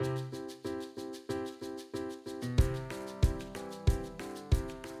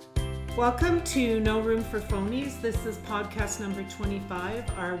Welcome to No Room for Phonies. This is podcast number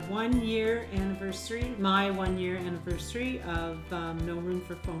 25, our 1 year anniversary, my 1 year anniversary of No Room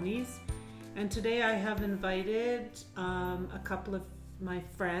for Phonies. And today I have invited a couple of my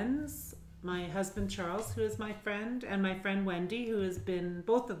friends, my husband Charles, who is my friend, and my friend Wendy, who has been,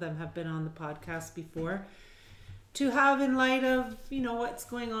 both of them have been on the podcast before, to have, in light of, what's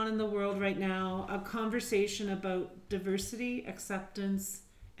going on in the world right now, a conversation about diversity, acceptance,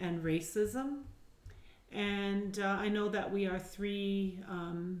 and racism. And I know that we are three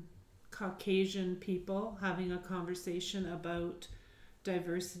Caucasian people having a conversation about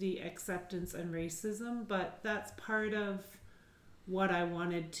diversity, acceptance, and racism, but that's part of what I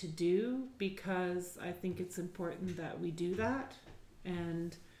wanted to do because I think it's important that we do that.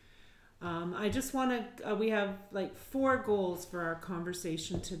 And I just want to, we have like 4 goals for our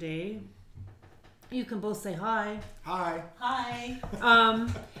conversation today. You can both say hi. Hi. Hi.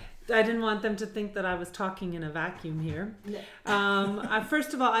 I didn't want them to think that I was talking in a vacuum here.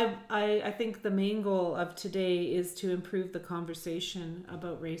 First of all, I think the main goal of today is to improve the conversation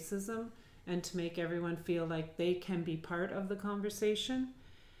about racism and to make everyone feel like they can be part of the conversation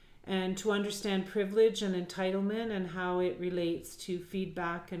and to understand privilege and entitlement and how it relates to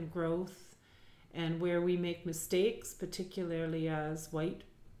feedback and growth and where we make mistakes, particularly as white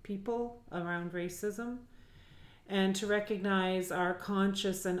people around racism, and to recognize our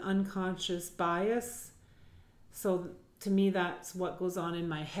conscious and unconscious bias. So to me, that's what goes on in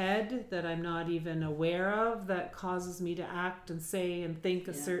my head that I'm not even aware of that causes me to act and say and think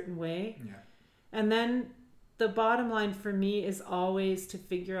a certain way. Yeah. And then the bottom line for me is always to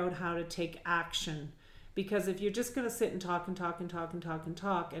figure out how to take action. Because if you're just going to sit and talk and talk and talk and talk and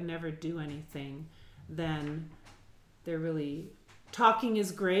talk and never do anything, then they're really... Talking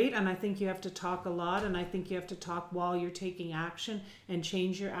is great, and I think you have to talk a lot, and I think you have to talk while you're taking action and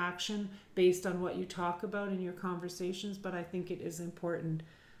change your action based on what you talk about in your conversations, but I think it is important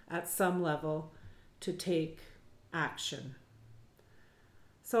at some level to take action.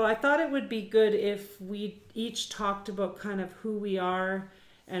 So I thought it would be good if we each talked about kind of who we are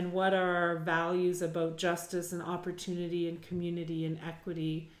and what are our values about justice and opportunity and community and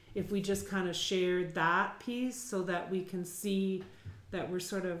equity, if we just kind of shared that piece so that we can see that we're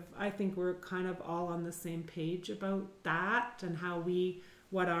sort of, I think we're kind of all on the same page about that and how we,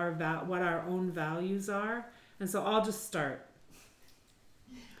 what our own values are. And so I'll just start.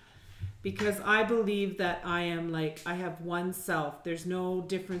 Because I believe that I have one self. There's no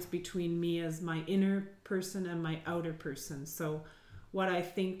difference between me as my inner person and my outer person. So what I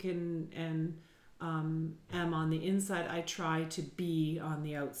think and am on the inside, I try to be on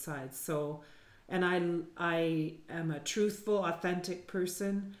the outside. So, and I am a truthful, authentic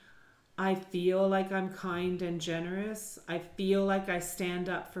person. I feel like I'm kind and generous. I feel like I stand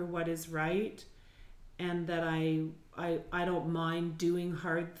up for what is right, and that I don't mind doing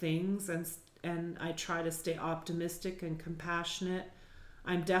hard things, and I try to stay optimistic and compassionate.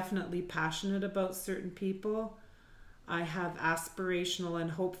 I'm definitely passionate about certain people. I have aspirational and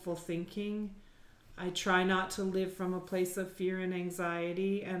hopeful thinking. I try not to live from a place of fear and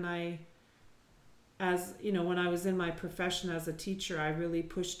anxiety, and when I was in my profession as a teacher, I really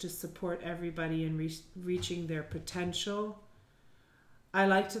pushed to support everybody in reaching their potential. I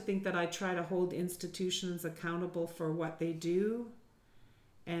like to think that I try to hold institutions accountable for what they do,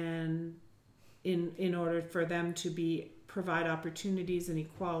 and in order for them to provide opportunities and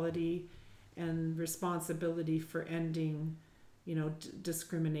equality and responsibility for ending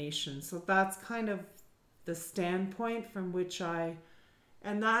discrimination. So that's kind of the standpoint from which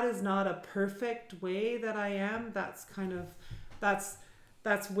and that is not a perfect way that I am. That's kind of, that's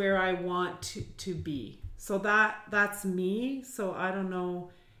where I want to be. So that's me. So I don't know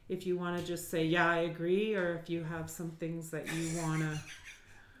if you want to just say, yeah, I agree, or if you have some things that you want to.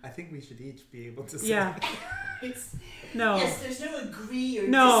 I think we should each be able to say. Yeah. No. Yes, there's no agree or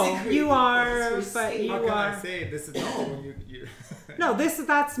no, disagree. You are, but saying. you How can are. I say this is no when you No,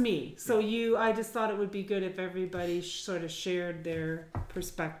 that's me. So I just thought it would be good if everybody sort of shared their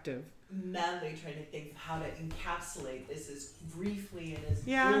perspective. Madly trying to think of how to encapsulate this as briefly and as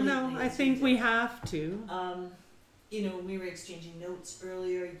Yeah, no, brilliantly I as think did. we have to. We were exchanging notes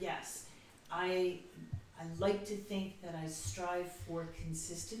earlier. Yes, I like to think that I strive for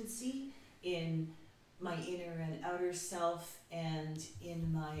consistency in my inner and outer self and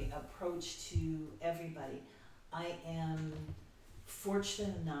in my approach to everybody. I am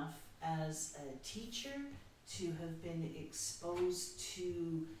fortunate enough as a teacher to have been exposed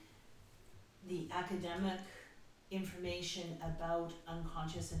to the academic information about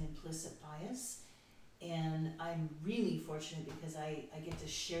unconscious and implicit bias And I'm really fortunate because I get to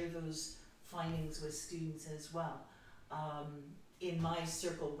share those findings with students as well. In my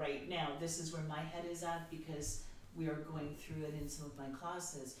circle right now, this is where my head is at because we are going through it in some of my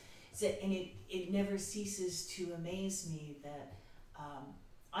classes. So, and it never ceases to amaze me that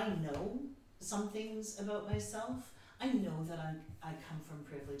I know some things about myself. I know that I come from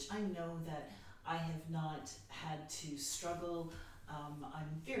privilege. I know that I have not had to struggle.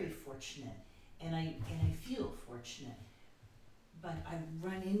 I'm very fortunate, and I feel fortunate. But I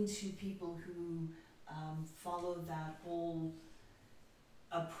run into people who follow that whole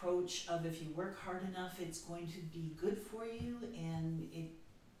approach of if you work hard enough, it's going to be good for you, and it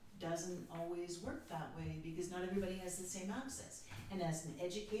doesn't always work that way because not everybody has the same access. And as an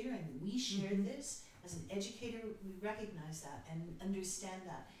educator, and we share this, as an educator, we recognize that and understand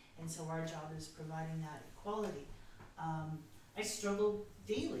that. And so our job is providing that equality. I struggle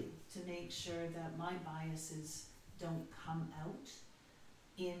daily to make sure that my biases don't come out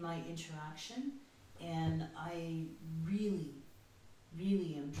in my interaction. And I really,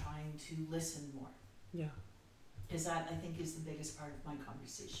 really am trying to listen more. Yeah. Because that, I think, is the biggest part of my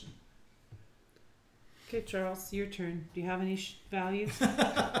conversation. Okay, Charles, your turn. Do you have any values? I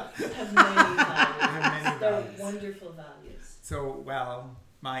have many values. I have many They're values. wonderful values. So, well,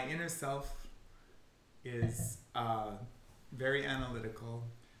 my inner self is very analytical,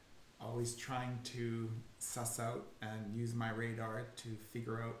 always trying to suss out and use my radar to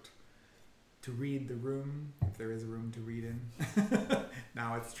figure out, to read the room, if there is a room to read in.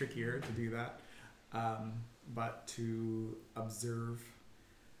 Now it's trickier to do that, but to observe.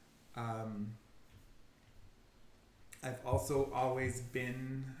 I've also always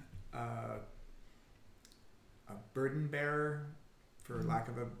been a burden bearer, for lack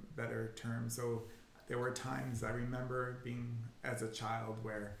of a better term. So there were times I remember being as a child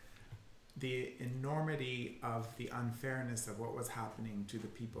where the enormity of the unfairness of what was happening to the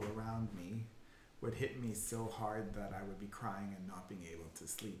people around me would hit me so hard that I would be crying and not being able to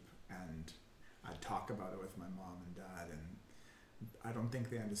sleep. And I'd talk about it with my mom and dad, and I don't think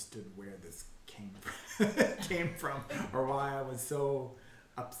they understood where this came from or why I was so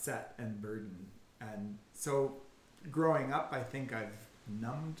upset and burdened. And so growing up, I think I've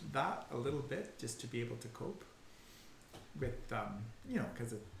numbed that a little bit just to be able to cope with,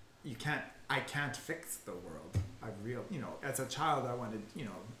 because I can't fix the world. As a child, I wanted,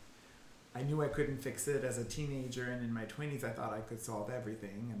 I knew I couldn't fix it. As a teenager and in my 20s, I thought I could solve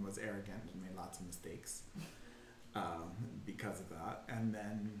everything and was arrogant and made lots of mistakes because of that. And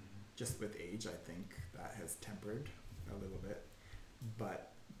then just with age, I think that has tempered a little bit.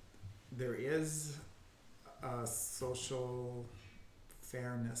 But there is a social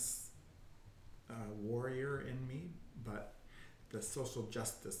fairness warrior in me, but the social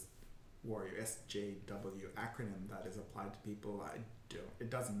justice warrior, SJW acronym that is applied to people, it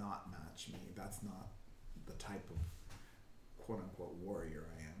does not match me. That's not the type of quote unquote warrior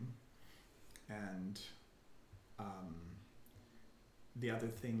I am. And the other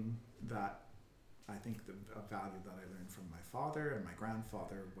thing that I think a value that I learned from my father and my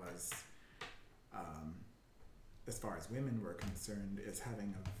grandfather was, as far as women were concerned, is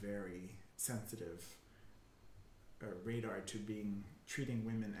having a very sensitive radar to treating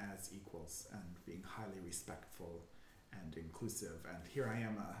women as equals and being highly respectful and inclusive. And here I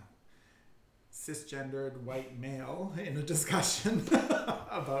am, a cisgendered white male in a discussion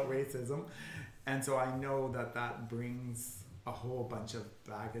about racism. And so I know that brings a whole bunch of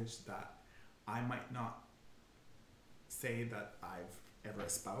baggage that I might not say that I've ever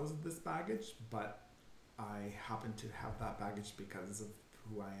espoused this baggage, but I happen to have that baggage because of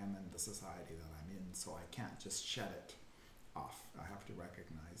who I am and the society that I'm in. So I can't just shed it off. I have to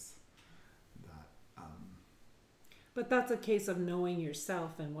recognize that. But that's a case of knowing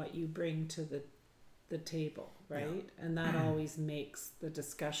yourself and what you bring to the table, right? Yeah. And that always makes the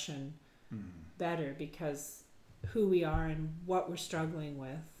discussion better because who we are and what we're struggling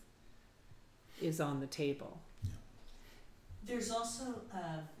with is on the table. Yeah. There's also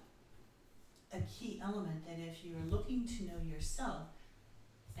a key element that if you're looking to know yourself,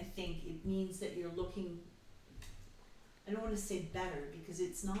 I think it means that you're looking, I don't want to say better, because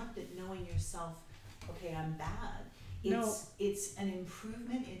it's not that knowing yourself, okay, I'm bad. It's an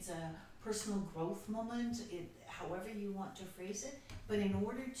improvement, it's a personal growth moment, however you want to phrase it. But in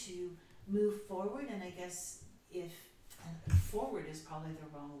order to move forward, and I guess forward is probably the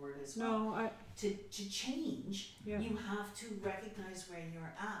wrong word as well. To change, you have to recognize where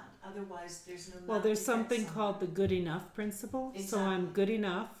you're at. Otherwise, there's no. Well, there's something called the good enough principle. Exactly. So I'm good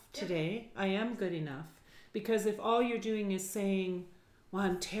enough today. I am good enough. Because if all you're doing is saying well,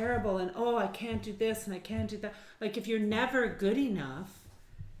 I'm terrible, and oh, I can't do this and I can't do that. Like, if you're never good enough,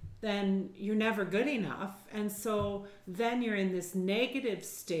 then you're never good enough. And so then you're in this negative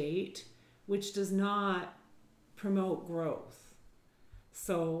state, which does not promote growth.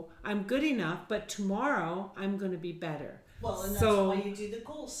 So I'm good enough, but tomorrow I'm going to be better. Well, and that's why you do the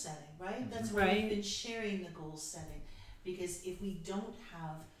goal setting, right? That's why we've been sharing the goal setting. Because if we don't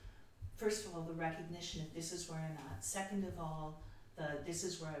have, first of all, the recognition of this is where I'm at. Second of all, this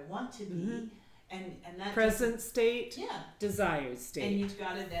is where I want to be. And that present state, yeah, desired state. And you've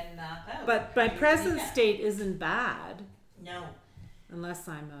got to then map out. But my present state isn't bad. No. Unless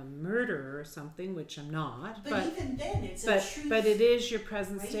I'm a murderer or something, which I'm not. But even then, it's a truth. But it is your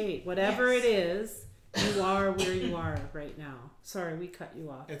present state. Whatever it is, you are where you are right now. Sorry, we cut you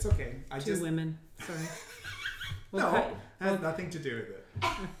off. It's okay. Two women. Sorry. It has nothing to do with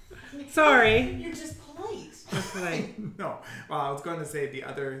it. Sorry. You're just polite. Just polite. No. Well, I was going to say the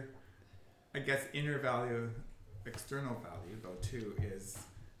other, I guess, inner value, external value, though, too, is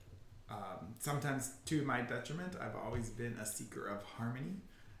sometimes to my detriment. I've always been a seeker of harmony.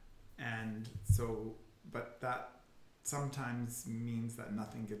 And so, but that sometimes means that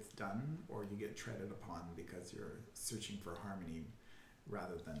nothing gets done or you get treaded upon because you're searching for harmony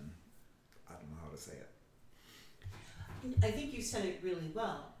rather than, I don't know how to say it. I think you said it really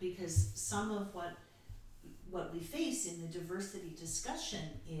well, because some of what we face in the diversity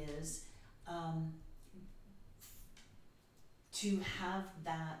discussion is to have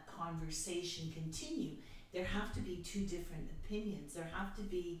that conversation continue. There have to be two different opinions. There have to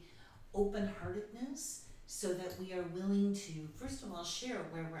be open-heartedness so that we are willing to, first of all, share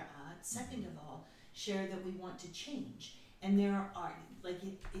where we're at. Second of all, share that we want to change. And there are, like,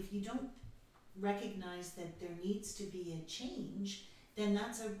 if you don't recognize that there needs to be a change, then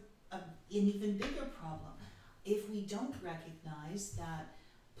that's an even bigger problem. If we don't recognize that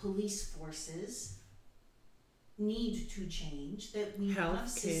police forces need to change, that we have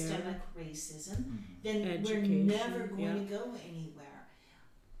systemic racism, then education, we're never going to go anywhere.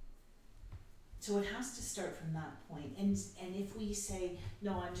 So it has to start from that point. And if we say,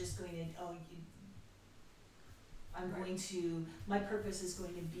 no, I'm just going to, my purpose is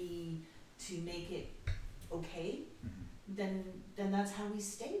going to be to make it okay, then that's how we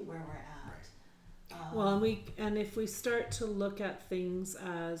stay where we're at. Well, and if we start to look at things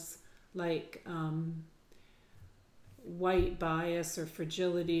as like white bias or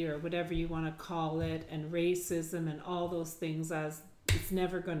fragility or whatever you want to call it, and racism and all those things as it's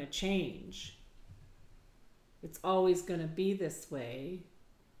never going to change, it's always going to be this way,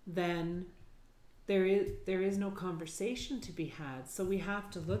 then there is no conversation to be had. So we have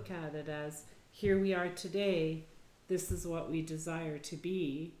to look at it as, here we are today, this is what we desire to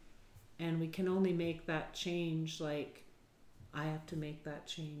be, and we can only make that change. Like, I have to make that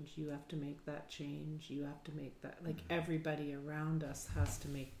change, you have to make that change, you have to make that, like, everybody around us has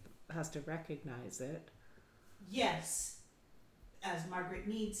to recognize it. Yes, as Margaret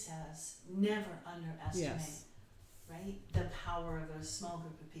Mead says, never underestimate, right, the power of a small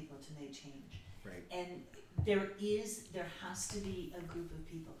group of people to make change. Right. And there has to be a group of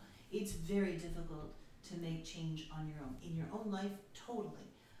people. It's very difficult to make change on your own. In your own life, totally.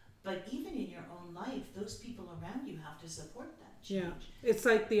 But even in your own life, those people around you have to support that change. Yeah. It's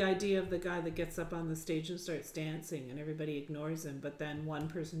like the idea of the guy that gets up on the stage and starts dancing and everybody ignores him, but then one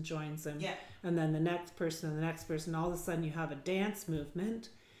person joins him, and then the next person and the next person. All of a sudden you have a dance movement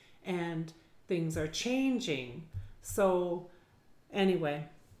and things are changing. So anyway,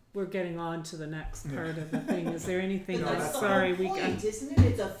 we're getting on to the next part of the thing. Is there anything but that's sorry, the whole point, isn't it?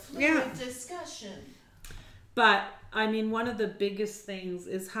 It's a fluid discussion. But I mean, one of the biggest things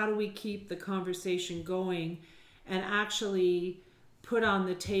is, how do we keep the conversation going and actually put on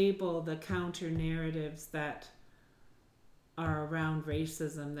the table the counter narratives that are around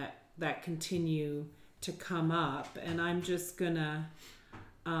racism that continue to come up? And I'm just gonna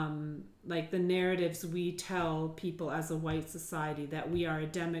like the narratives we tell people as a white society, that we are a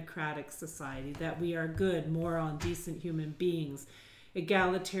democratic society, that we are good, moral, and decent human beings.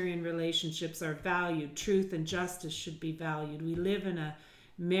 Egalitarian relationships are valued. Truth and justice should be valued. We live in a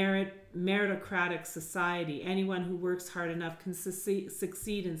meritocratic society. Anyone who works hard enough can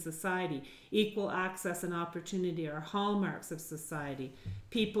succeed in society. Equal access and opportunity are hallmarks of society.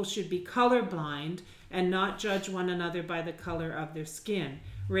 People should be colorblind and not judge one another by the color of their skin.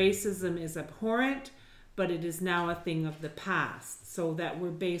 Racism is abhorrent, but it is now a thing of the past. So that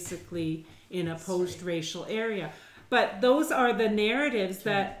we're basically in a post-racial area. But those are the narratives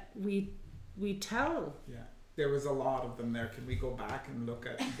that we tell. Yeah. there was a lot of them there. Can we go back and look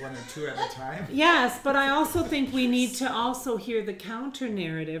at one or two at a time? Yes, but I also think we need to also hear the counter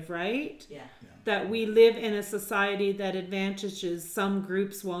narrative, right? Yeah. That we live in a society that advantages some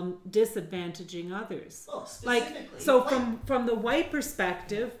groups while disadvantaging others. Well, specifically. Like, so from the white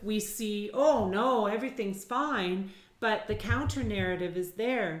perspective, we see, oh no, everything's fine, but the counter narrative is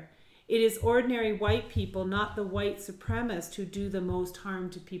there. It is ordinary white people, not the white supremacists, who do the most harm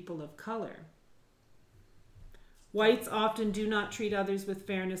to people of color. Whites often do not treat others with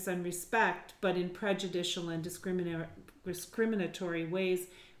fairness and respect, but in prejudicial and discriminatory ways.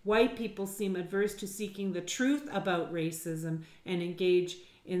 White people seem adverse to seeking the truth about racism and engage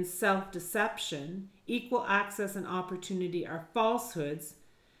in self-deception. Equal access and opportunity are falsehoods.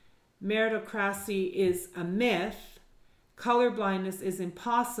 Meritocracy is a myth. Colorblindness is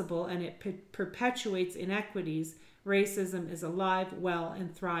impossible, and it perpetuates inequities. Racism is alive, well,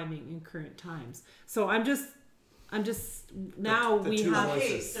 and thriving in current times. So I'm just now The we two have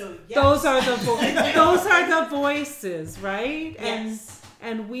voices. So yes. those are the voices, right? Yes.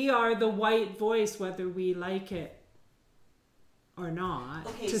 And we are the white voice, whether we like it or not,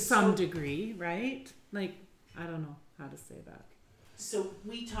 Okay, to some so- degree, right? Like, I don't know how to say that. So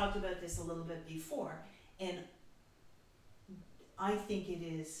we talked about this a little bit before, and I think it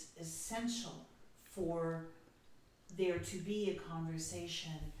is essential for there to be a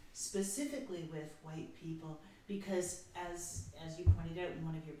conversation specifically with white people, because as you pointed out in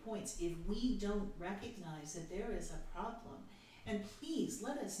one of your points, if we don't recognize that there is a problem, and please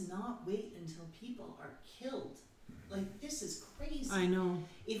let us not wait until people are killed. Like, this is crazy. I know.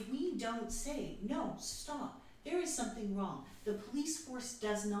 If we don't say, no, stop, there is something wrong. The police force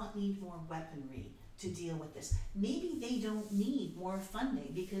does not need more weaponry to deal with this. Maybe they don't need more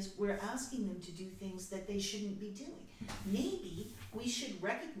funding because we're asking them to do things that they shouldn't be doing. Maybe we should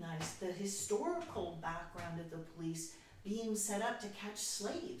recognize the historical background of the police being set up to catch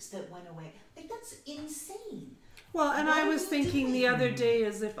slaves that went away. Like, that's insane. Well, and What I are was we thinking doing? the other day,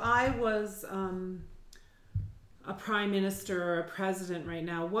 is if I was a prime minister or a president right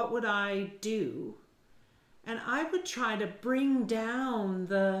now, what would I do? And I would try to bring down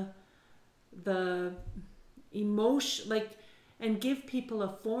the emotion, like, and give people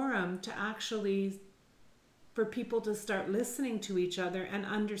a forum to actually, for people to start listening to each other and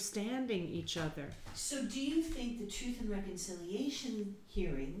understanding each other. So do you think the Truth and Reconciliation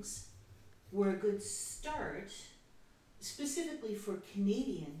hearings were a good start, specifically for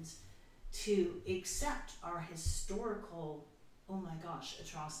Canadians, to accept our historical, oh my gosh,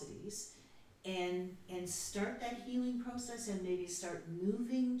 atrocities, and start that healing process and maybe start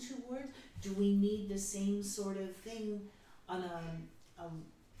moving towards? Do we need the same sort of thing on a I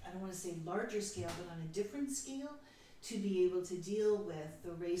don't want to say larger scale, but on a different scale, to be able to deal with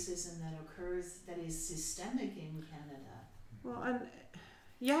the racism that occurs, that is systemic in Canada? Well, and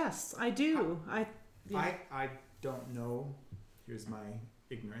yes, I do. I don't know. Here's my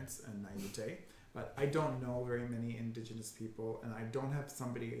ignorance and naivete, but I don't know very many Indigenous people, and I don't have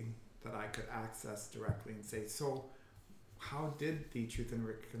somebody that I could access directly and say, so how did the Truth and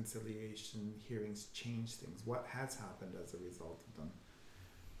Reconciliation hearings change things? What has happened as a result of them?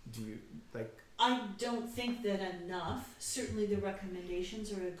 Do you, like... I don't think that enough. Certainly the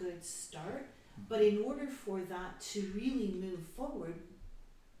recommendations are a good start, but in order for that to really move forward,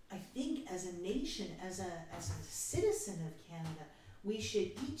 I think as a nation, as a citizen of Canada, we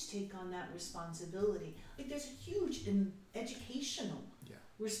should each take on that responsibility. Like, there's a huge educational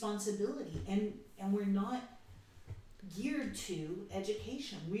responsibility, and we're not geared to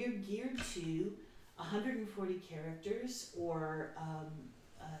education. We're geared to 140 characters or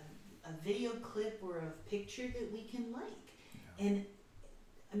a video clip or a picture that we can like. Yeah. And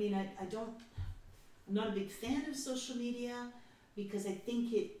I mean, I'm not a big fan of social media because I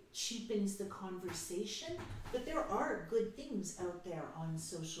think it cheapens the conversation, but there are good things out there on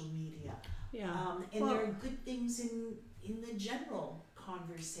social media. yeah. And there are good things in the general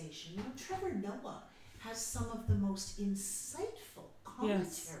conversation. You know, Trevor Noah has some of the most insightful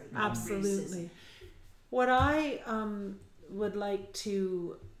commentary on absolutely. racism. What I would like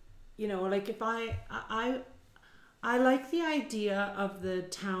to, like, if I like the idea of the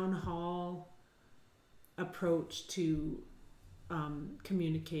town hall approach to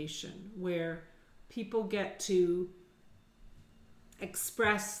communication, where people get to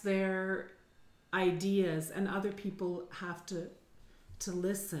express their ideas and other people have to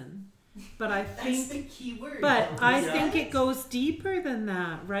listen. But I think that's the key word. But I think it goes deeper than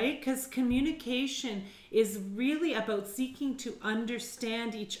that, right? Because communication is really about seeking to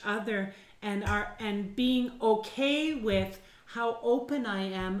understand each other and being okay with how open I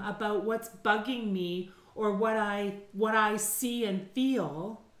am about what's bugging me or what I see and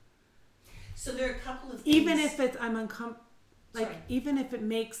feel, So there are a couple of things. even if it's I'm uncomfortable, like Sorry. even if it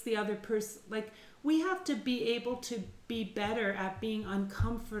makes the other person, like we have to be able to be better at being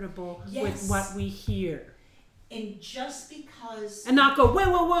uncomfortable with Yes. what we hear. And just because And not go,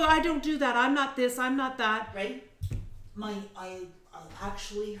 whoa, I don't do that. I'm not this, I'm not that. right? I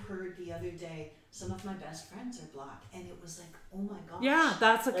actually heard the other day some of my best friends are black, and it was like, oh my gosh. Yeah,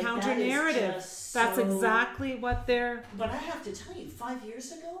 that's a Like, counter that is narrative. just That's so- exactly what they're. But I have to tell you, 5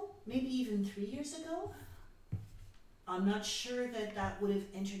 years ago, maybe even 3 years ago, I'm not sure that would have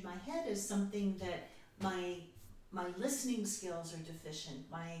entered my head as something that my listening skills are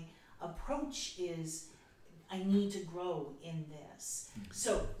deficient. My approach is I need to grow in this.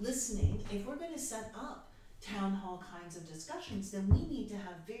 So listening, if we're going to set up town hall kinds of discussions, then we need to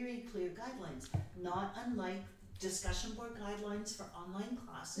have very clear guidelines, not unlike discussion board guidelines for online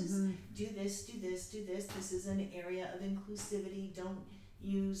classes. Mm-hmm. Do this, do this, do this. This is an area of inclusivity. Don't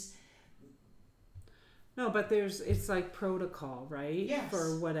use. No, but it's like protocol, right? Yes.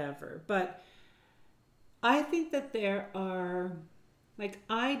 For whatever. But I think that there are, like,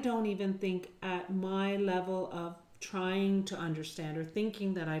 I don't even think at my level of trying to understand or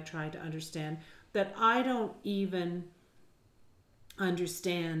thinking that I try to understand, that I don't even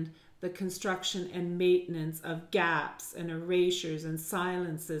understand the construction and maintenance of gaps and erasures and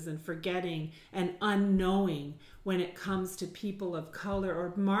silences and forgetting and unknowing when it comes to people of color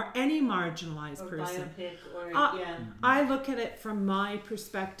or any marginalized Or person. biopic or yeah. I look at it from my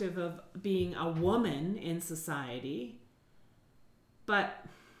perspective of being a woman in society, but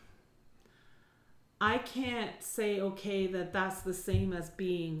I can't say, okay, that's the same as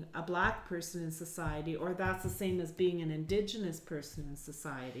being a black person in society, or that's the same as being an indigenous person in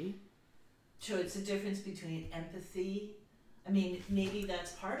society. So it's a difference between empathy. I mean, maybe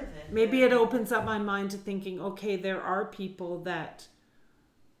that's part of it. Maybe it opens up my mind to thinking, okay, there are people that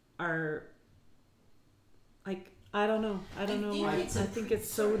are like, I don't know. I think it's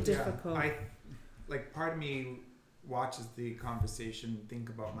so difficult. I like part of me watches the conversation, think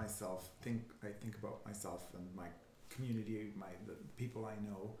about myself, I think about myself and my community, the people I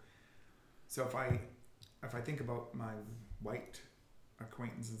know. So if I think about my white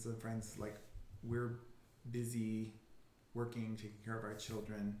acquaintances and friends, like, we're busy working, taking care of our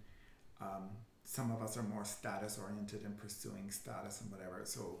children. Some of us are more status oriented and pursuing status and whatever.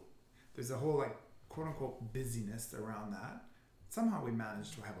 So there's a whole, like, quote unquote busyness around that. Somehow we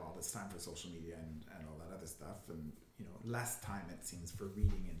managed to have all this time for social media and all that other stuff, and less time, it seems, for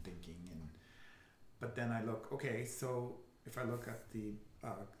reading and thinking. But then I look, okay, so if I look at the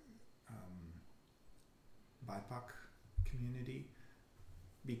BIPOC community,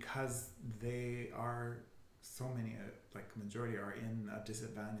 because they are so many, like majority are in a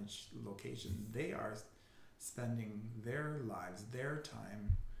disadvantaged location, they are spending their lives, their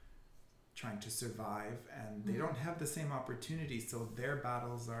time trying to survive, and they don't have the same opportunities, so their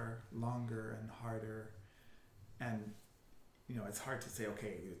battles are longer and harder. And it's hard to say,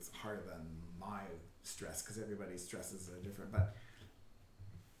 okay, it's harder than my stress, because everybody's stresses are different, but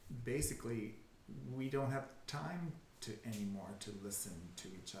basically we don't have time anymore to listen to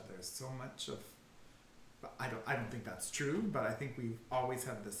each other. So much of, but I don't think that's true, but I think we've always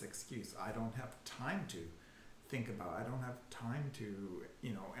had this excuse, I don't have time to think about, I don't have time to,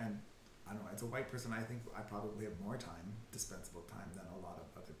 and I don't know, as a white person, I think I probably have more time, dispensable time, than a lot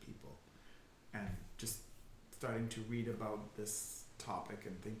of other people. And just starting to read about this topic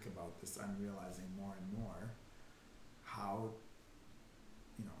and think about this, I'm realizing more and more how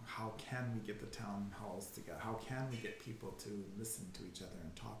can we get the town halls together? How can we get people to listen to each other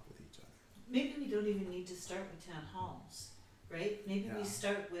and talk with each other? Maybe we don't even need to start with town halls, right? Maybe we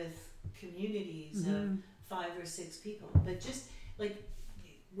start with communities of 5 or 6 people. But just like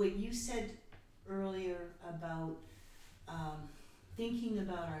what you said earlier about thinking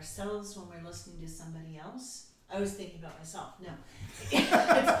about ourselves when we're listening to somebody else. I was thinking about myself. No,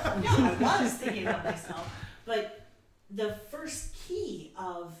 I was thinking about myself. But the first key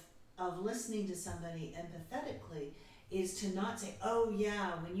of listening to somebody empathetically is to not say, oh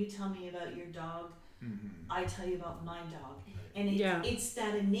yeah, when you tell me about your dog, I tell you about my dog. And it's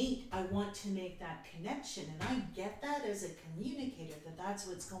that innate, I want to make that connection. And I get that as a communicator, that's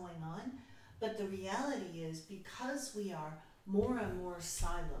what's going on. But the reality is, because we are more and more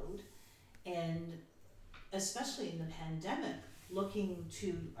siloed, and especially in the pandemic, looking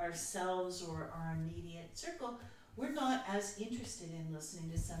to ourselves or our immediate circle, we're not as interested in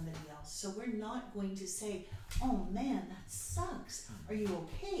listening to somebody else. So we're not going to say, oh man, that sucks. Are you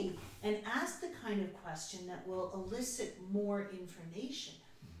okay? And ask the kind of question that will elicit more information.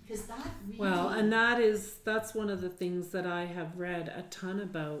 Because that really... Well, and that's one of the things that I have read a ton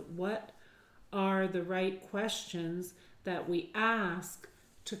about. What are the right questions that we ask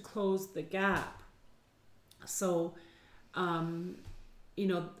to close the gap? So, from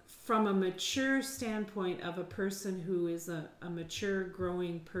a mature standpoint of a person who is a mature,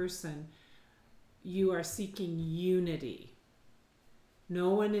 growing person, you are seeking unity.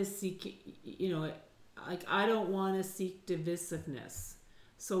 No one is seeking, I don't want to seek divisiveness.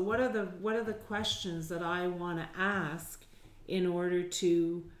 So what are the questions that I want to ask in order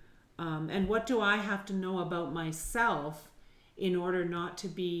to, and what do I have to know about myself in order not to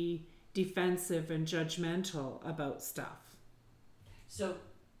be defensive and judgmental about stuff? So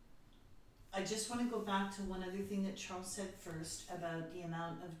I just want to go back to one other thing that Charles said first about the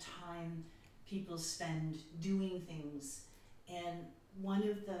amount of time people spend doing things. And one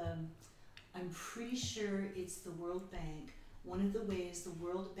of the, I'm pretty sure it's the World Bank, one of the ways the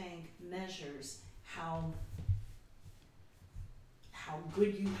World Bank measures how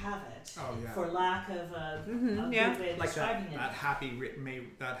good you have it, for lack of a good way of like describing it. that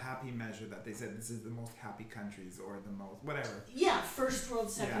happy measure that they said this is the most happy countries or the most whatever. Yeah, first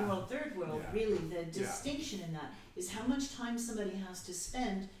world, second world, third world. Yeah. Really, the distinction in that is how much time somebody has to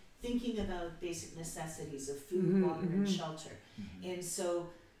spend thinking about basic necessities of food, water, and shelter. And so,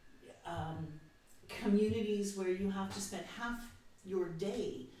 communities where you have to spend half your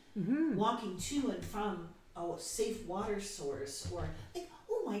day walking to and from a safe water source, or like,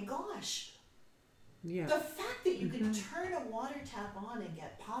 oh my gosh, the fact that you can turn a water tap on and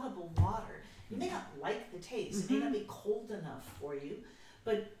get potable water, you may not like the taste, it may not be cold enough for you,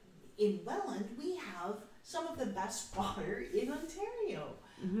 but in Welland we have some of the best water in Ontario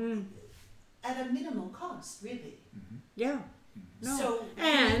at a minimal cost, really. Yeah. No. So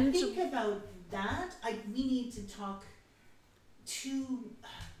when I think about that, we need to talk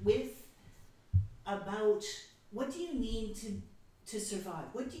about what do you need to survive?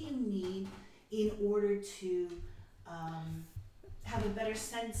 What do you need in order to have a better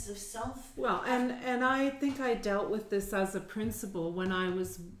sense of self? Well, and I think I dealt with this as a principal when I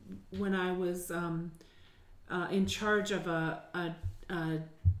was in charge of a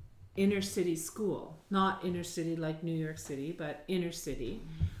inner city school, not inner city like New York City, but inner city,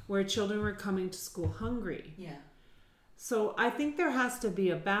 where children were coming to school hungry. Yeah. So I think there has to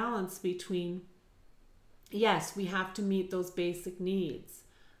be a balance between, yes, we have to meet those basic needs.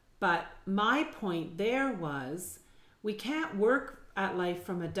 But my point there was, we can't work at life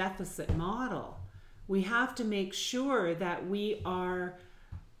from a deficit model. We have to make sure that we are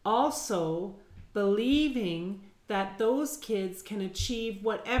also believing that those kids can achieve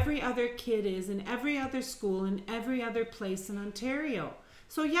what every other kid is in every other school in every other place in Ontario.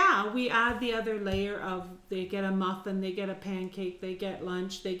 So yeah, we add the other layer of they get a muffin, they get a pancake, they get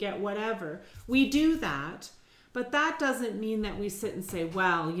lunch, they get whatever. We do that, but that doesn't mean that we sit and say,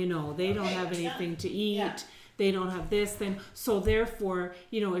 well, they don't have anything to eat, they don't have this, then so therefore,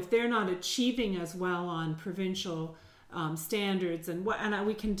 if they're not achieving as well on provincial standards and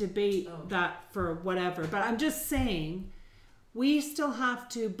we can debate that for whatever. But I'm just saying, we still have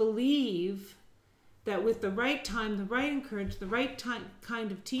to believe that with the right time, the right encouragement, the right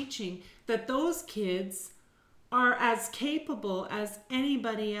kind of teaching, that those kids are as capable as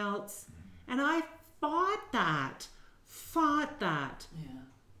anybody else. And I fought that. Yeah.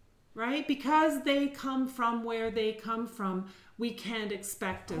 Right? Because they come from where they come from, we can't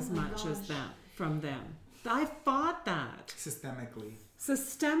expect as much as that from them. I fought that. Systemically.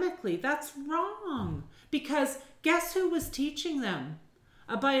 That's wrong. Because guess who was teaching them?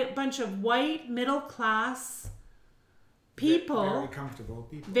 A bunch of white middle-class people. Very comfortable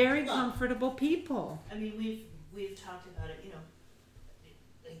people. Very comfortable people. I mean, we've talked about it,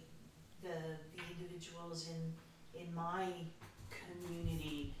 like the individuals in my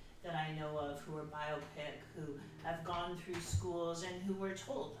community that I know of who are biopic, who have gone through schools and who were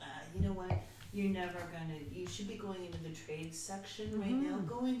told, you know what, you should be going into the trades section right now.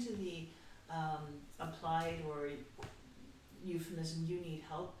 Go into the applied or euphemism, you need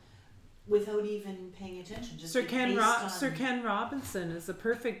help, without even paying attention. Just Sir Ken Robinson is a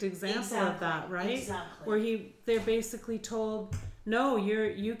perfect example of that, right? Exactly. Where they're basically told, no,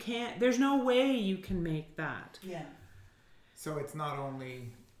 you can't. There's no way you can make that. Yeah. So it's not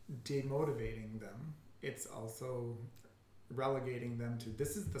only demotivating them, it's also relegating them to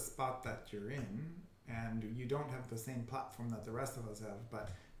this is the spot that you're in, and you don't have the same platform that the rest of us have, but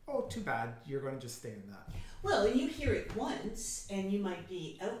oh, too bad, you're going to just stay in that. Well, and you hear it once, and you might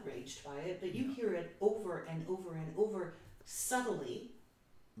be outraged by it, but you hear it over and over and over subtly.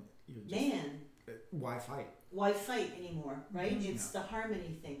 why fight? Why fight anymore, right? Mhm. It's the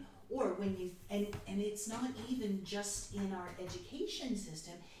harmony thing. Or when you, and it's not even just in our education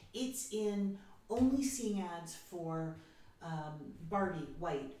system, it's in only seeing ads for Barbie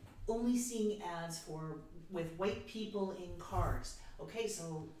white, only seeing ads for with white people in cars. Okay,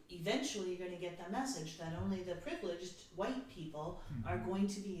 so eventually you're going to get the message that only the privileged white people are going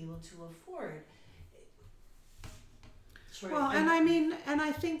to be able to afford. Sorry, Well, and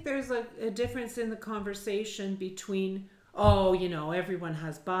I think there's a difference in the conversation between, oh, everyone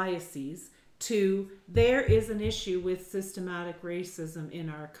has biases, to there is an issue with systematic racism in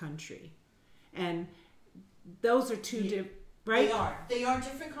our country. And those are two right? They are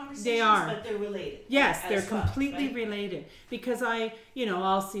different conversations, They are. but they're related. Yes, they're well, completely right? related. Because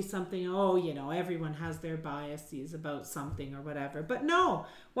I'll see something, everyone has their biases about something or whatever. But no,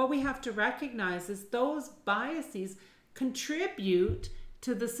 what we have to recognize is those biases contribute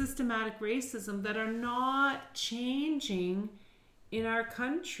to the systematic racism that are not changing in our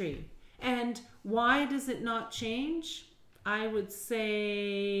country. And why does it not change? I would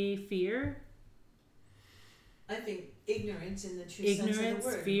say fear. I think ignorance in the true sense of the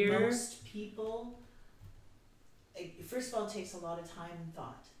word. Fear. Most people, first of all, it takes a lot of time and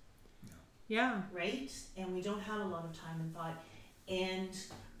thought. Yeah. Right? And we don't have a lot of time and thought. And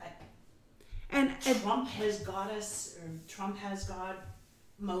Trump has got us, or Trump has got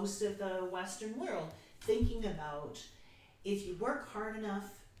most of the Western world thinking about, if you work hard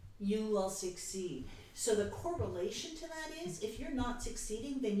enough, you will succeed. So the correlation to that is, if you're not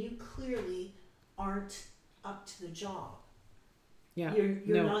succeeding, then you clearly aren't up to the job. Yeah.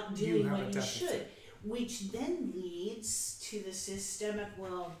 You're not doing have a what you deficit. should, which then leads to the systemic,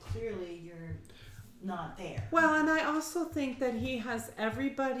 well, clearly you're not there. Well, and I also think that he has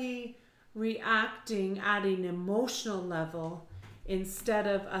everybody reacting at an emotional level instead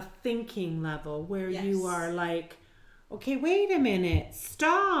of a thinking level, where you are like, okay, wait a minute,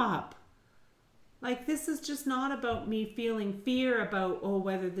 stop. Like, this is just not about me feeling fear about,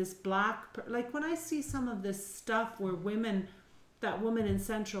 whether this like when I see some of this stuff where that woman in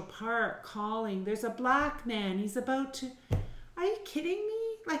Central Park calling, there's a black man, he's about to, are you kidding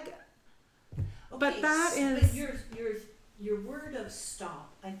me? Like, Okay, but that is... But your word of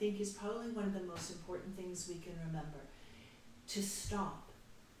stop, I think, is probably one of the most important things we can remember. To stop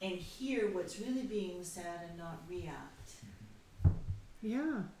and hear what's really being said and not react.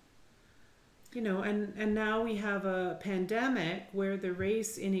 Yeah. And now we have a pandemic where the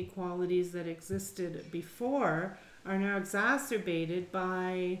race inequalities that existed before are now exacerbated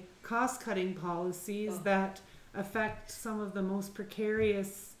by cost-cutting policies that affect some of the most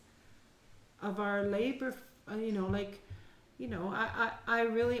precarious of our labor. I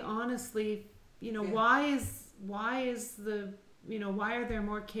really honestly, why are there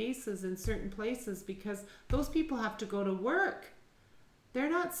more cases in certain places? Because those people have to go to work. They're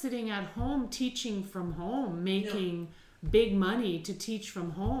not sitting at home teaching from home, making big money to teach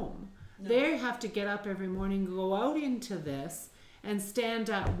from home. No. They have to get up every morning, go out into this, and stand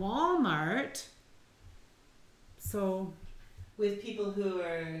at Walmart. So, with people who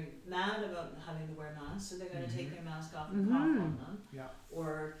are mad about having to wear masks, so they're going to take their mask off and cough on them. Yeah.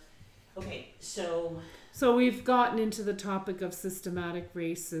 Or, okay, so we've gotten into the topic of systematic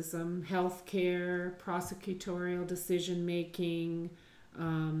racism, healthcare, prosecutorial decision making. I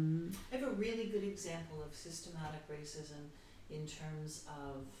have a really good example of systematic racism in terms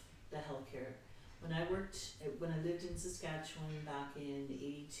of the healthcare. When I lived in Saskatchewan back in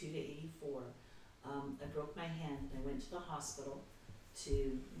 82 to 84, I broke my hand and I went to the hospital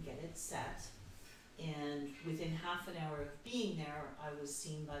to get it set. And within half an hour of being there, I was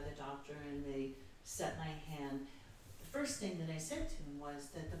seen by the doctor and they set my hand. The first thing that I said to him was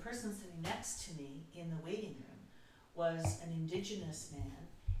that the person sitting next to me in the waiting room was an Indigenous man,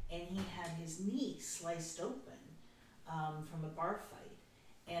 and he had his knee sliced open from a bar fight.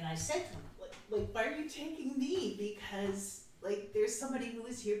 And I said to him, like, why are you taking me? Because, there's somebody who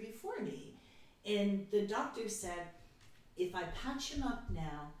was here before me. And the doctor said, if I patch him up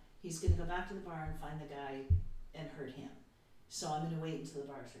now, he's going to go back to the bar and find the guy and hurt him. So I'm going to wait until the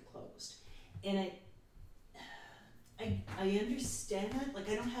bars are closed. And I understand that.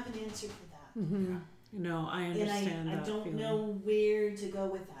 I don't have an answer for that. Mm-hmm. No, I understand and that I don't feeling. know where to go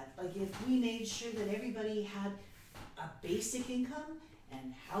with that. If we made sure that everybody had a basic income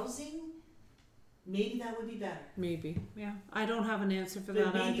and housing, maybe that would be better. Maybe, yeah. I don't have an answer for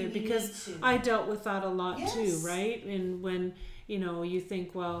But that either, because I dealt with that a lot too, right? And when, you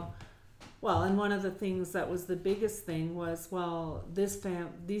think, well, and one of the things that was the biggest thing was,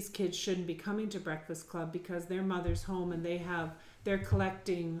 these kids shouldn't be coming to Breakfast Club because their mother's home and they have they're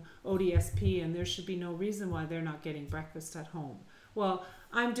collecting ODSP and there should be no reason why they're not getting breakfast at home. Well,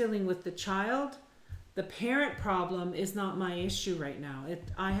 I'm dealing with the child. The parent problem is not my issue right now.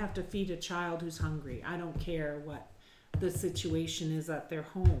 I have to feed a child who's hungry. I don't care what the situation is at their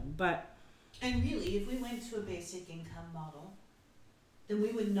home. And really, if we went to a basic income model, then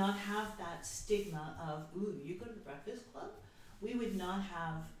we would not have that stigma of, ooh, you go to the Breakfast Club? We would not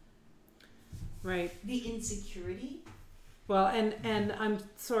have the insecurity. Well, and I'm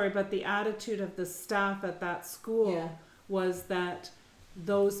sorry, but the attitude of the staff at that school was that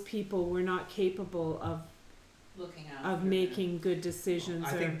those people were not capable of looking out of making good decisions.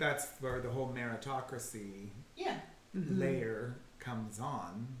 I think that's where the whole meritocracy layer comes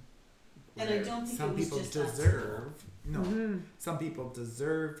on. And I don't think some it was people just deserve some people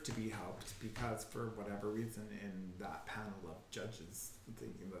deserve to be helped because for whatever reason in that panel of judges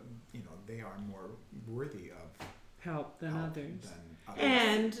thinking that they are more worthy of help than others. Than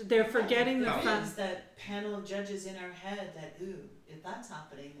and they're forgetting the fact is that panel of judges in our head that if that's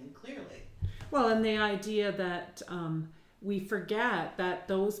happening, then clearly. Well, and the idea that we forget that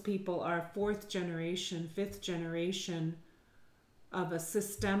those people are 4th generation, 5th generation of a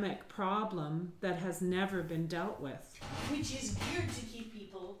systemic problem that has never been dealt with. Which is geared to keep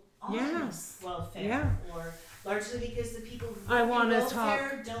people on welfare. Or largely because the people who I want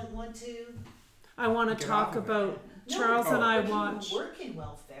welfare don't want to... I want to talk about... Charles and I watch... People who work in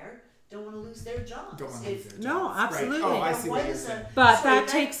welfare don't want to lose their jobs. Don't want to lose their jobs. No, absolutely. Right. Oh, I see what you're saying. But that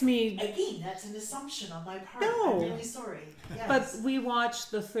takes me... Again, that's an assumption on my part. No. I'm really sorry. Yes. But we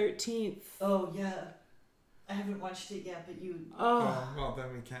watched the 13th. Oh, yeah. I haven't watched it yet, but you... Oh, well,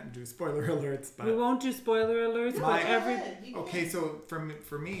 then we can't do spoiler alerts. But we won't do spoiler alerts, but Okay, so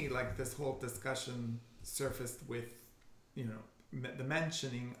for me, like this whole discussion surfaced with, the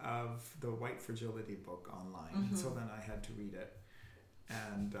mentioning of the White Fragility book online. Mm-hmm. So then I had to read it.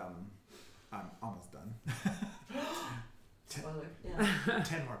 And I'm almost done. Spoiler, yeah.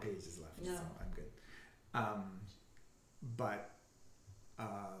 10 more pages left, so I'm good.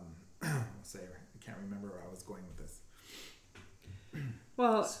 Sarah, I can't remember where I was going with this.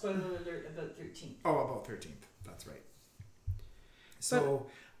 Well, spoiler alert about 13th. Oh, about 13th. That's right. So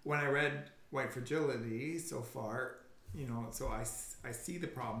when I read White Fragility so far, so I see the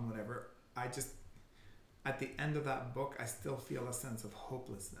problem, whatever. I just, at the end of that book, I still feel a sense of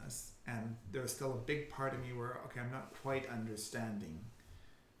hopelessness. And there's still a big part of me where, okay, I'm not quite understanding.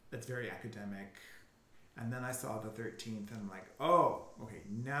 It's very academic. And then I saw the 13th and I'm like, oh, okay,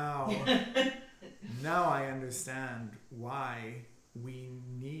 now I understand why we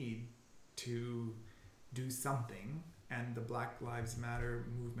need to do something. And the Black Lives Matter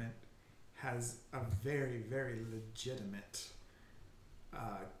movement has a very, very legitimate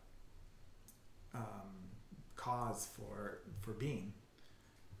cause for being.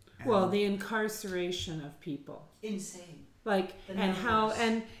 And the incarceration of people. Insane.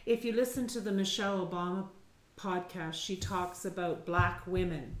 And if you listen to the Michelle Obama podcast, she talks about Black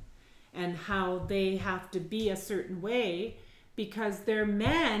women and how they have to be a certain way because their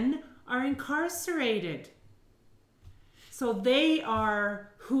men are incarcerated. So they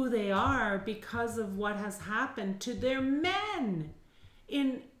are who they are because of what has happened to their men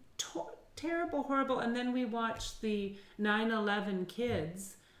in terrible, horrible. And then we watched the 9/11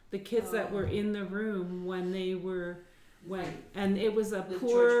 kids, the kids that were in the room when they were... and it was a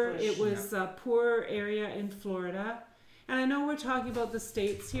poor area in Florida. And I know we're talking about the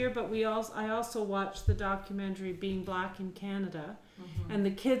States here, but I also watched the documentary Being Black in Canada. Mm-hmm. And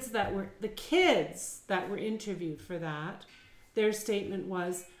the kids that were interviewed for that, their statement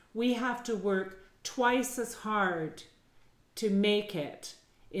was, we have to work twice as hard to make it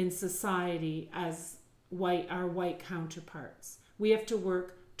in society as our white counterparts. We have to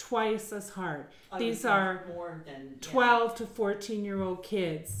work twice as hard. These are more than 12 to 14-year-old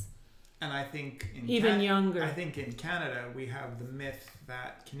kids. And I think younger. I think in Canada we have the myth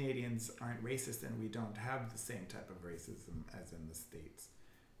that Canadians aren't racist and we don't have the same type of racism as in the States.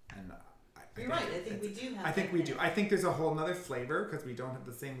 And you're right. I think we do have. I think we do. I think there's a whole other flavor because we don't have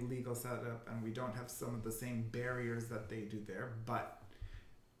the same legal setup and we don't have some of the same barriers that they do there. But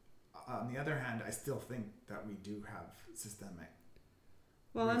on the other hand, I still think that we do have systemic.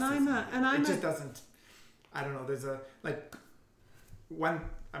 Well, racism. It just doesn't. I don't know. There's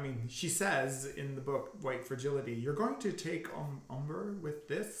she says in the book White Fragility, you're going to take umber with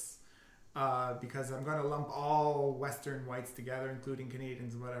this because I'm going to lump all Western whites together, including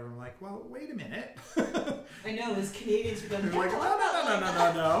Canadians and whatever. I'm like, well, wait a minute. I know, as Canadians, we're going like,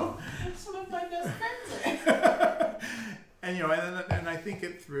 no. Some of my best friends are. And I think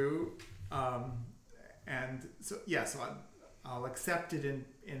it through, and so yeah. So I'll accept it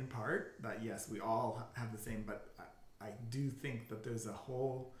in part that yes, we all have the same, but I do think that there's a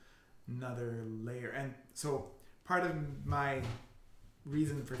whole another layer. And so part of my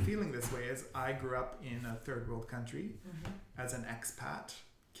reason for feeling this way is I grew up in a third world country as an expat,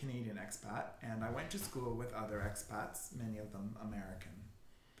 Canadian expat, and I went to school with other expats, many of them American.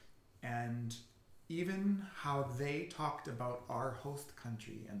 And even how they talked about our host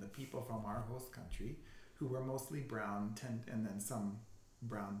country and the people from our host country, who were mostly brown, and then some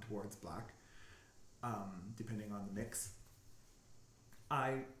brown towards black, depending on the mix.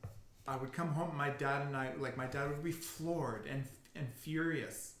 I would come home, my dad would be floored and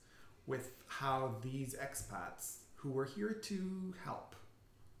furious with how these expats who were here to help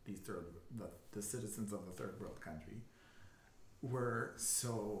the citizens of the third world country were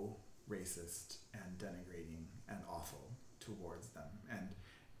so racist and denigrating and awful towards them.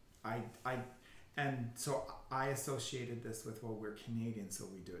 And so I associated this with, well, we're Canadian, so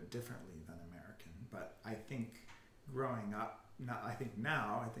we do it differently than American. But I think growing up, I think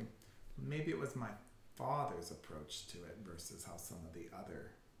maybe it was my father's approach to it versus how some of the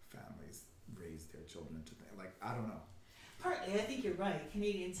other families raise their children to think. Like, I don't know. Partly, I think you're right.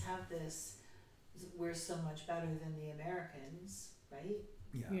 Canadians have this, we're so much better than the Americans, right?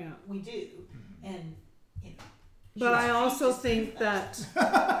 Yeah. We do. Mm-hmm. And, but I also think that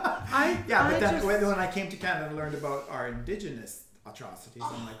when I came to Canada and learned about our Indigenous atrocities,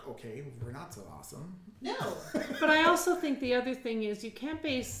 I'm like, okay, we're not so awesome. No. But I also think the other thing is you can't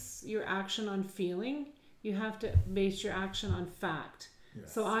base your action on feeling. You have to base your action on fact.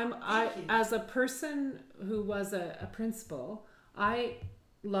 Yes. So I as a person who was a principal, I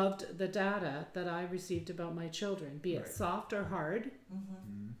loved the data that I received about my children, be it soft or hard.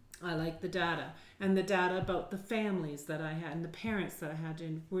 Mm-hmm. I liked the data, and the data about the families that I had and the parents that I had.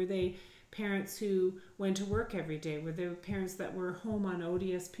 And were they parents who went to work every day? Were they parents that were home on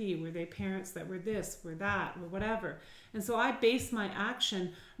ODSP? Were they parents that were this, were that, or whatever? And so I based my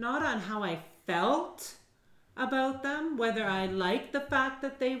action not on how I felt about them, whether I liked the fact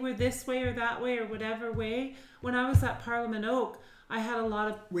that they were this way or that way or whatever way. When I was at Parliament Oak, I had a lot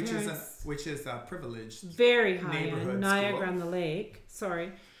of parents, which is a privileged very high neighborhood end, Niagara school. on the Lake.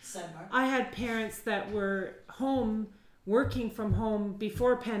 Sorry. Sidebar. I had parents that were home, working from home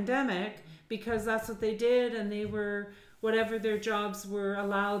before pandemic because that's what they did, and they were, whatever their jobs were,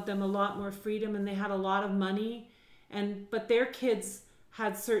 allowed them a lot more freedom, and they had a lot of money, but their kids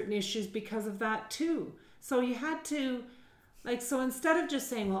had certain issues because of that too. So you had to, so instead of just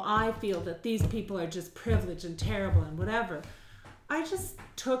saying, well, I feel that these people are just privileged and terrible and whatever, I just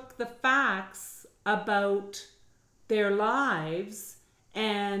took the facts about their lives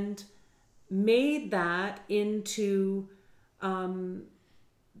and made that into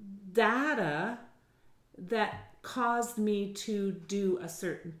data that caused me to do a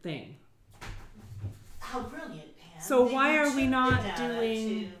certain thing. How brilliant, Pam. So why are we not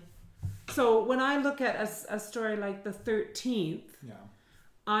doing... So when I look at a story like the 13th,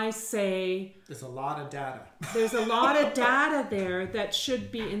 I say... There's a lot of data. There's a lot of data there that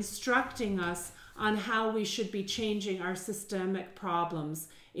should be instructing us on how we should be changing our systemic problems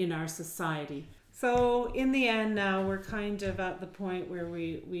in our society. So in the end now, we're kind of at the point where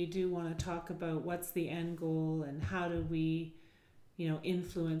we do want to talk about what's the end goal and how do we,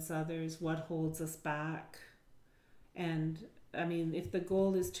 influence others, what holds us back. And I mean, if the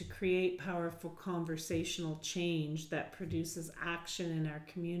goal is to create powerful conversational change that produces action in our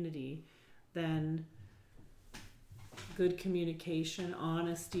community, then good communication,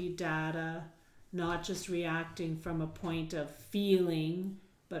 honesty, data, not just reacting from a point of feeling,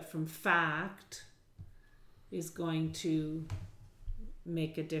 but from fact, is going to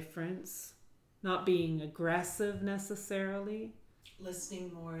make a difference. Not being aggressive necessarily.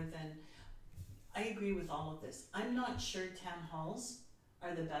 Listening more than... I agree with all of this. I'm not sure town halls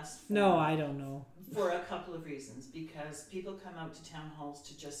are the best form. No, I don't know. For a couple of reasons. Because people come out to town halls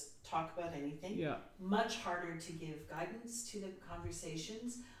to just talk about anything. Yeah. Much harder to give guidance to the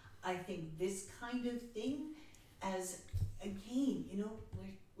conversations. I think this kind of thing, as again,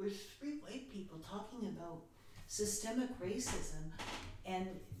 we're three white people talking about systemic racism, and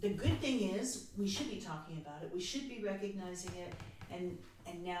the good thing is we should be talking about it. We should be recognizing it, and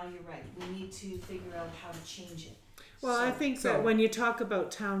now you're right. We need to figure out how to change it. Well, I think that when you talk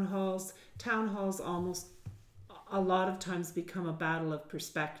about town halls almost a lot of times become a battle of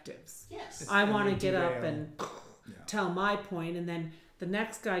perspectives. Yes. I want to get up and tell my point, and then the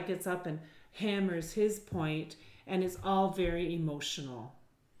next guy gets up and hammers his point, and it's all very emotional.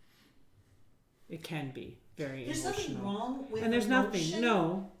 It can be very There's emotional. nothing wrong with And there's emotion, nothing,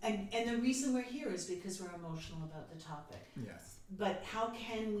 no. And the reason we're here is because we're emotional about the topic. Yes. But how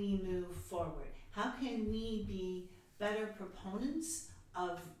can we move forward? How can we be better proponents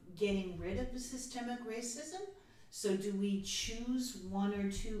of getting rid of the systemic racism? So do we choose one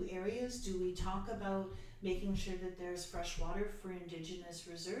or two areas? Do we talk about making sure that there's fresh water for Indigenous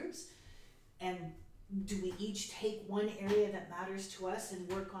reserves? And do we each take one area that matters to us and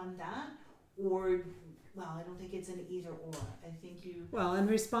work on that? Or, well, I don't think it's an either or. I think you... Well, and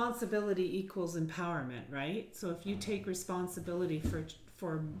responsibility equals empowerment, right? So if you take responsibility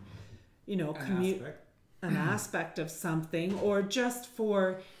for you know, an aspect of something, or just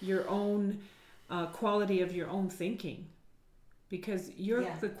for your own quality of your own thinking, because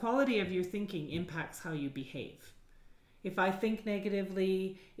the quality of your thinking impacts how you behave. If I think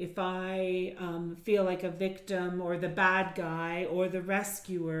negatively, if I feel like a victim or the bad guy or the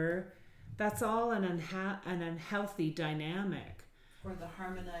rescuer, that's all an unhealthy dynamic. Or the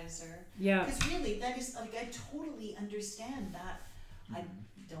harmonizer. Yeah. Because really, that is, like, I totally understand that. I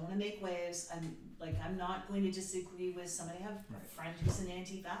don't want to make waves. I'm not going to disagree with somebody. I have a friend who's an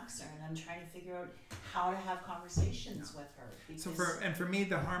anti-vaxxer, and I'm trying to figure out how to have conversations with her. So for me,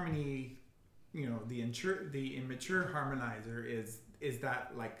 the harmony, you know, the immature harmonizer is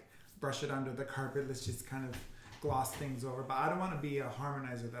that, like, brush it under the carpet. Let's just kind of gloss things over. But I don't want to be a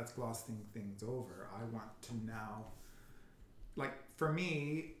harmonizer that's glossing things over. I want to now, like, for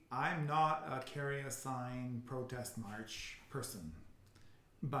me, I'm not a carry a sign protest march person,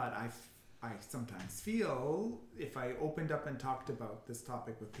 but I sometimes feel if I opened up and talked about this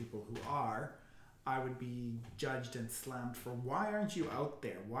topic with people who are, I would be judged and slammed for, why aren't you out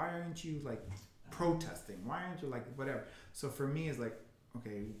there? Why aren't you, like, protesting? Why aren't you, like, whatever? So for me, it's like,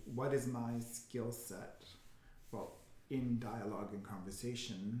 okay, what is my skill set? Well, in dialogue and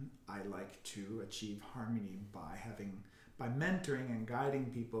conversation, I like to achieve harmony by mentoring and guiding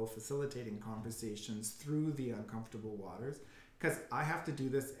people, facilitating conversations through the uncomfortable waters, because I have to do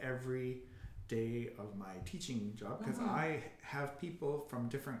this every day of my teaching job, because I have people from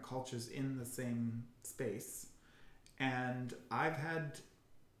different cultures in the same space, and I've had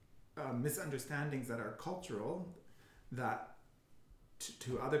misunderstandings that are cultural that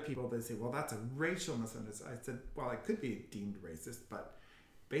to other people they say, well, that's a racial misunderstanding. I said, well, it could be deemed racist, but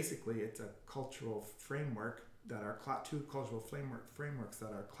basically it's a cultural framework that are two cultural frameworks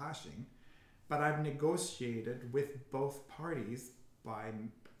that are clashing. But I've negotiated with both parties by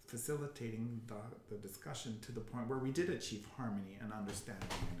facilitating the discussion to the point where we did achieve harmony and understanding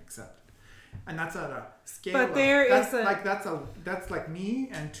and acceptance. And that's at a scale. But that's like me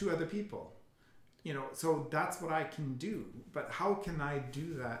and two other people. You know, so that's what I can do. But how can I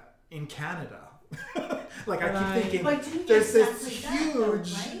do that in Canada? Like, I keep thinking there's this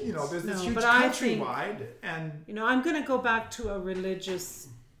huge, right? you know, there's this huge but countrywide, and you know, I'm going to go back to a religious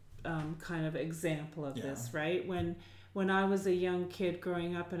kind of example of this, right? When I was a young kid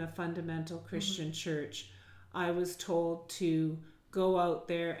growing up in a fundamental Christian church, I was told to go out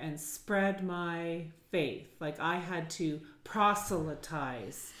there and spread my faith. Like, I had to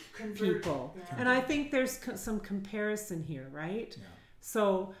proselytize people. Yeah. And I think there's some comparison here, right? Yeah.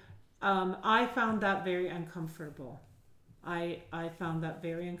 So I found that very uncomfortable. I found that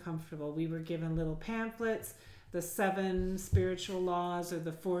very uncomfortable. We were given little pamphlets, the 7 spiritual laws or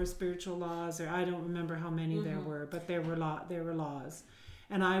the 4 spiritual laws, or I don't remember how many there were, but there were laws.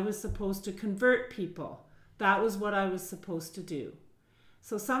 And I was supposed to convert people. That was what I was supposed to do.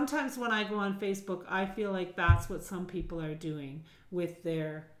 So sometimes when I go on Facebook, I feel like that's what some people are doing with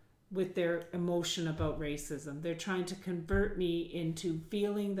their emotion about racism. They're trying to convert me into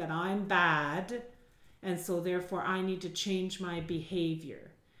feeling that I'm bad, and so therefore I need to change my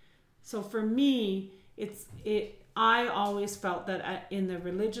behavior. So for me, I always felt that in the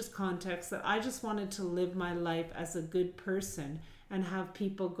religious context that I just wanted to live my life as a good person and have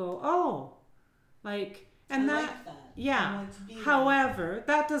people go, oh, like, and I like that. Yeah. However,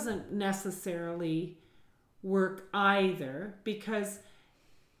 that doesn't necessarily work either, because,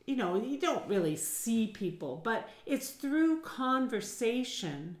 you know, you don't really see people, but it's through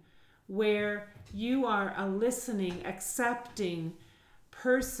conversation where you are a listening, accepting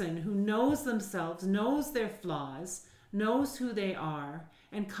person who knows themselves, knows their flaws, knows who they are,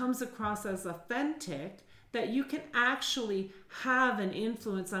 and comes across as authentic, that you can actually have an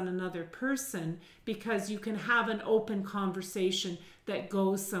influence on another person, because you can have an open conversation that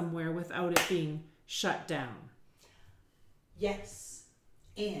goes somewhere without it being shut down. Yes,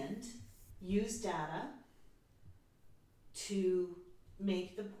 and use data to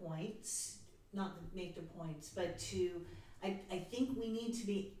make the points, not make the points, but to I think we need to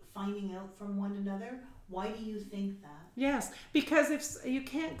be finding out from one another, why do you think that? Yes, because if you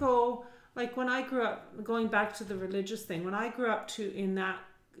can't go, like when I grew up, going back to the religious thing, when I grew up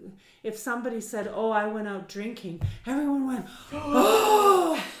if somebody said, oh, I went out drinking, everyone went,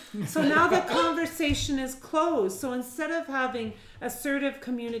 oh! So now the conversation is closed. So instead of having assertive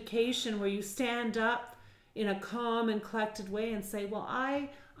communication where you stand up in a calm and collected way and say, well,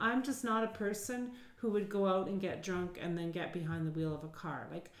 I'm just not a person who would go out and get drunk and then get behind the wheel of a car.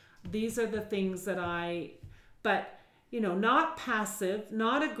 Like, these are the things that but, not passive,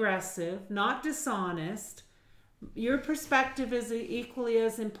 not aggressive, not dishonest. Your perspective is equally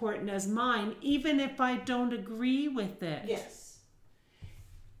as important as mine, even if I don't agree with it. Yes.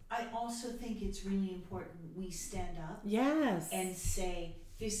 I also think it's really important we stand up. Yes. And say,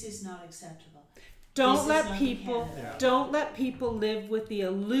 this is not acceptable. Don't let people live with the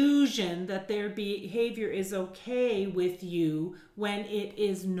illusion that their behavior is okay with you when it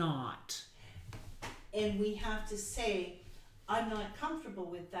is not. And we have to say, I'm not comfortable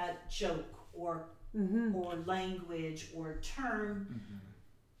with that joke or language or term. Mm-hmm.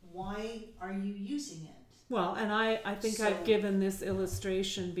 Why are you using it? Well, and I think I've given this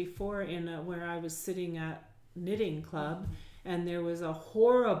illustration before where I was sitting at knitting club, and there was a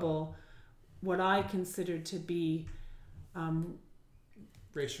horrible, what I considered to be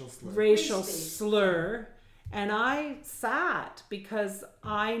racial slur. And I sat because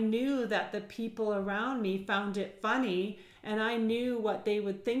I knew that the people around me found it funny, and I knew what they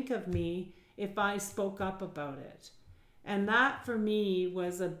would think of me if I spoke up about it. And that for me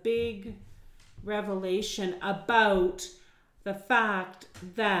was a big revelation about the fact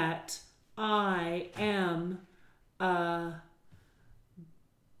that I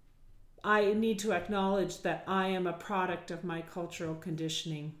need to acknowledge that I am a product of my cultural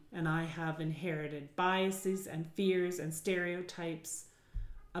conditioning, and I have inherited biases and fears and stereotypes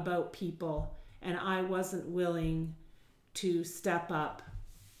about people, and I wasn't willing to step up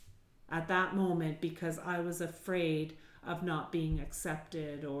at that moment because I was afraid of not being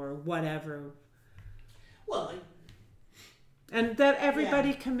accepted or whatever. Well, and that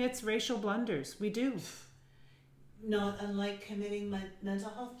everybody commits racial blunders. We do. Not unlike committing mental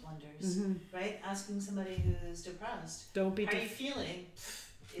health blunders, right? Asking somebody who's depressed, how are you feeling?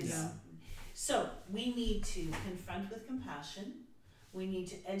 So we need to confront with compassion. We need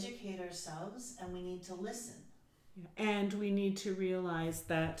to educate ourselves, and we need to listen. And we need to realize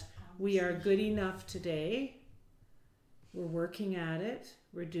that we are good enough today. We're working at it.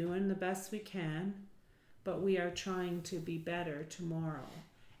 We're doing the best we can, but we are trying to be better tomorrow.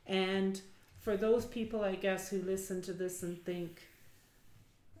 And for those people, I guess, who listen to this and think,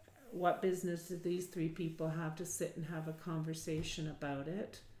 what business do these three people have to sit and have a conversation about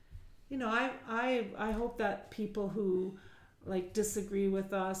it? I hope that people who disagree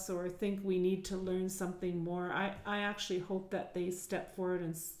with us or think we need to learn something more, I actually hope that they step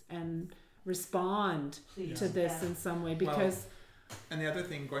forward and respond to this in some way, because and the other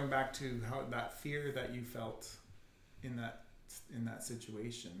thing, going back to how that fear that you felt in that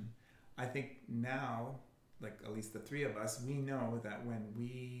situation, I think now, at least the three of us, we know that when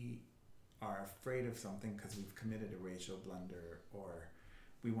we are afraid of something because we've committed a racial blunder, or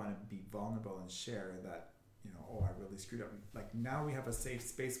we want to be vulnerable and share that, I really screwed up. Now we have a safe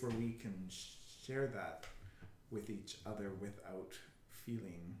space where we can share that with each other without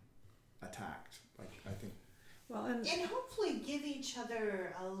feeling attacked. I think. Well, and hopefully give each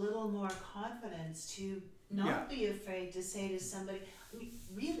other a little more confidence to not be afraid to say to somebody.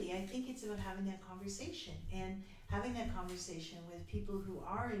 Really, I think it's about having that conversation, and having that conversation with people who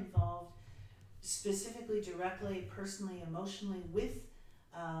are involved specifically, directly, personally, emotionally with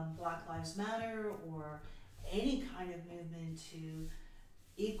Black Lives Matter or any kind of movement to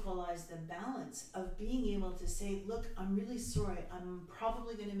equalize the balance of being able to say, look, I'm really sorry, I'm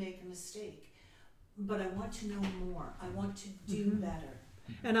probably going to make a mistake, but I want to know more. I want to do better.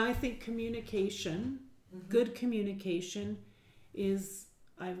 And I think communication, good communication is,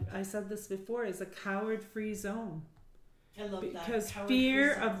 I said this before, is a coward-free zone. I love that. Because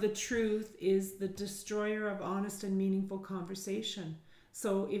fear of the truth is the destroyer of honest and meaningful conversation.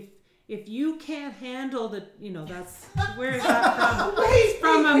 So if you can't handle that's, where is that from? It's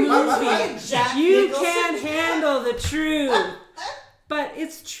from a movie. You can't handle the truth. But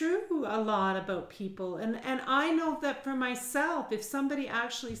it's true a lot about people. And I know that for myself, if somebody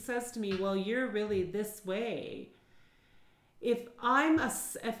actually says to me, well, you're really this way, if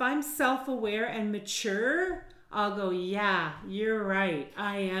I'm self-aware and mature, I'll go, yeah, you're right,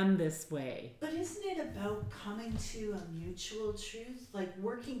 I am this way. But isn't it about coming to a mutual truth,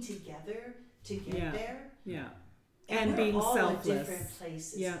 working together to get there? Yeah. And we're being all selfless. at different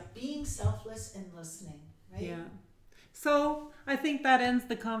places. Yeah. Being selfless and listening, right? Yeah. So I think that ends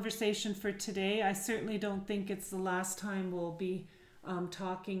the conversation for today. I certainly don't think it's the last time we'll be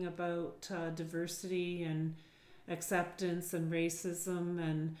talking about diversity and acceptance and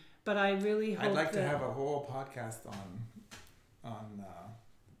racism, but I really hope I'd like to that- have a whole podcast on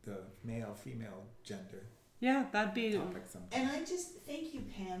the male female gender Yeah, that'd be topic sometime. And I just thank you,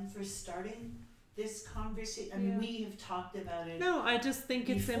 Pam, for starting this conversation. I mean, Yeah. we have talked about it. no. I just think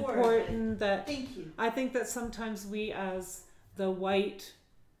it's Before, important that Thank you. I think that sometimes we, as the white,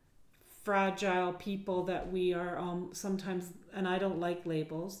 fragile people that we are, sometimes, and I don't like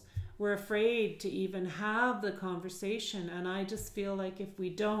labels, we're afraid to even have the conversation. And I just feel like if we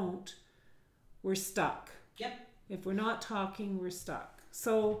don't, we're stuck. Yep. If we're not talking, we're stuck.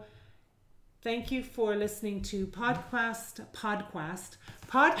 So thank you for listening to podcast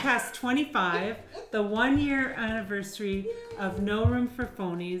 25, the 1 year anniversary of No Room for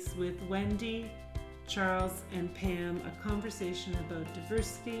Phonies with Wendy, Charles, and Pam, a conversation about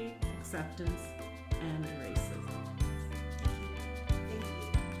diversity, acceptance, and racism.